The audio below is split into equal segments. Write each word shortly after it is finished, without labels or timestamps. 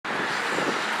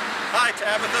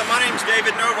Hi Tabatha, my name's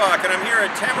David Novak and I'm here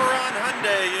at Tameron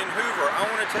Hyundai in Hoover. I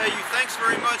want to tell you thanks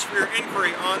very much for your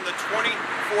inquiry on the 2014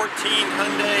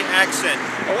 Hyundai Accent.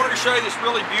 I wanted to show you this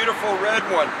really beautiful red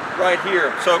one right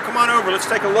here. So come on over, let's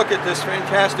take a look at this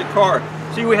fantastic car.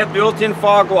 See, we have built-in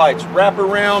fog lights,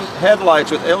 wrap-around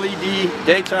headlights with LED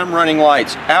daytime running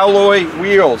lights, alloy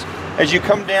wheels. As you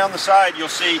come down the side, you'll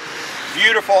see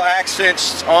beautiful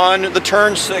accents on the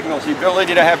turn signals, the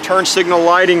ability to have turn signal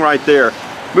lighting right there.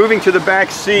 Moving to the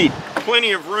back seat,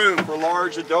 plenty of room for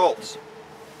large adults.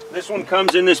 This one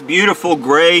comes in this beautiful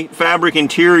gray fabric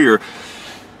interior.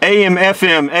 AM,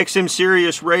 FM, XM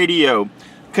Sirius radio,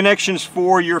 connections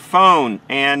for your phone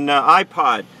and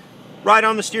iPod. Right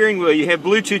on the steering wheel you have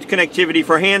Bluetooth connectivity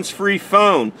for hands-free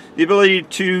phone, the ability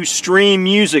to stream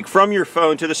music from your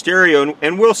phone to the stereo,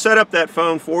 and we'll set up that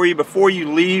phone for you before you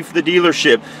leave the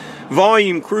dealership.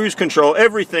 Volume, cruise control,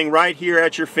 everything right here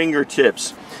at your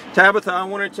fingertips. Tabatha, I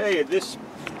want to tell you, this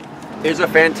is a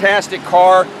fantastic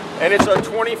car, and it's a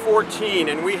 2014,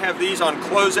 and we have these on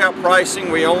closeout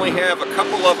pricing. We only have a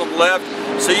couple of them left,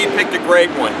 so you picked a great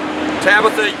one.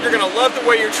 Tabatha, you're going to love the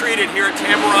way you're treated here at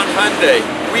Tameron Hyundai.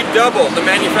 We doubled the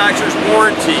manufacturer's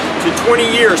warranty to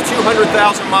 20 years, 200,000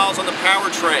 miles on the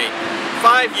powertrain.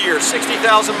 5-year, 60,000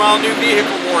 mile new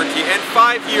vehicle warranty, and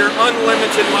 5-year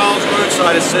unlimited miles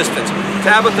roadside assistance.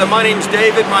 Tabatha, my name's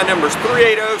David, my number's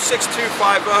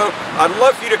 380-6250. I'd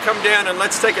love for you to come down and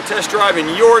let's take a test drive in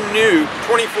your new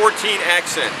 2014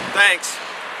 Accent. Thanks.